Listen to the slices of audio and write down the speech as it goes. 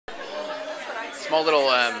small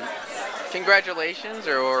little congratulations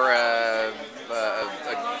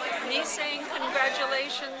Me saying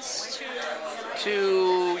congratulations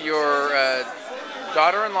to your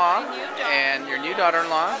daughter-in-law my new daughter, and your new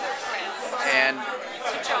daughter-in-law and to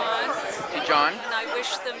John, to John. and I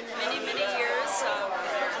wish them many, many years of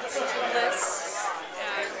bliss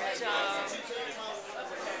and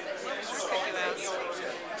what more could you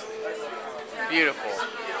ask? Beautiful.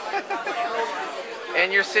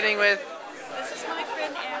 And you're sitting with This is my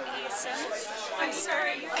friend Ann Eason. I'm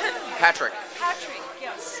sorry, Patrick. Patrick,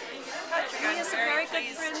 yes. Patrick, he is a very good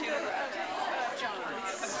friend of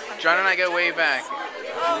John's. John and I go way back.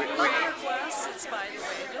 Oh, your glasses, by the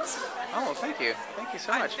way. Those are Oh, thank you. Thank you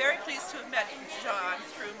so much. I'm very pleased to have met John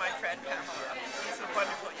through my friend Pamela. He's a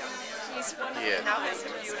wonderful young man. He's wonderful. Yeah. Now has a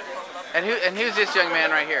beautiful, lovely And who's this young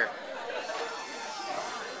man right here?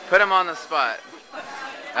 Put him on the spot.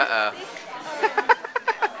 Uh-oh.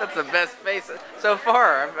 That's the best face so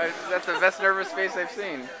far. That's the best nervous face I've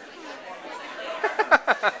seen.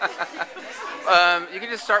 You can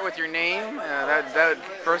just start with your name. That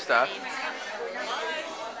first off.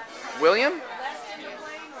 William?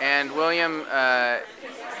 And William,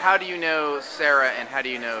 how do you know Sarah and how do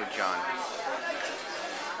you know John?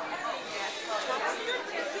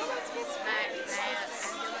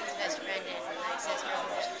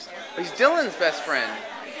 He's Dylan's best friend.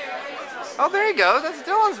 Oh, there you go. That's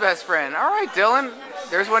Dylan's best friend. All right, Dylan.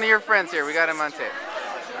 There's one of your friends here. We got him on tape.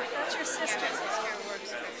 That's your sister.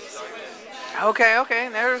 Okay, okay.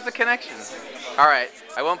 There's the connection. All right.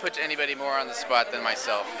 I won't put anybody more on the spot than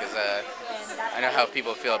myself because I know how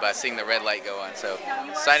people feel about seeing the red light go on. So,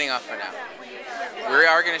 signing off for now. We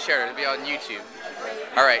are going to share it. It'll be on YouTube.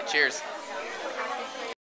 All right. Cheers.